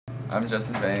I'm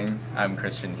Justin Bang. I'm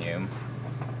Christian Hume.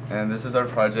 And this is our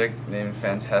project named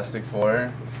Fantastic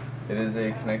Four. It is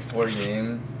a Connect 4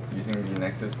 game using the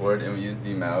Nexus board, and we use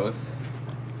the mouse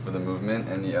for the movement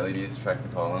and the LEDs to track the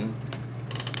column.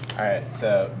 Alright,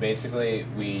 so basically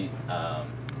we,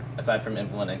 aside from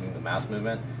implementing the mouse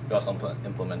movement, we also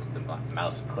implemented the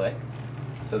mouse click.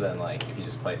 So then like if you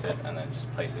just place it and then it just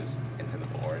places into the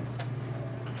board,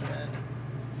 and then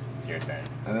it's your turn.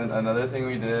 And then another thing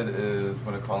we did is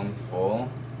when a column's full,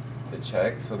 it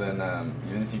checks, so then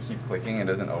even if you keep clicking, it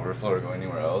doesn't overflow or go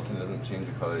anywhere else, and it doesn't change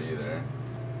the color either.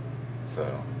 So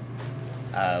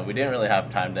we didn't really have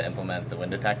time to implement the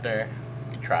wind detector.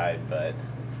 We tried, but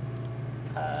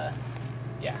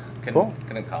yeah,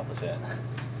 couldn't accomplish it.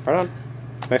 Right on.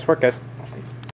 Nice work, guys.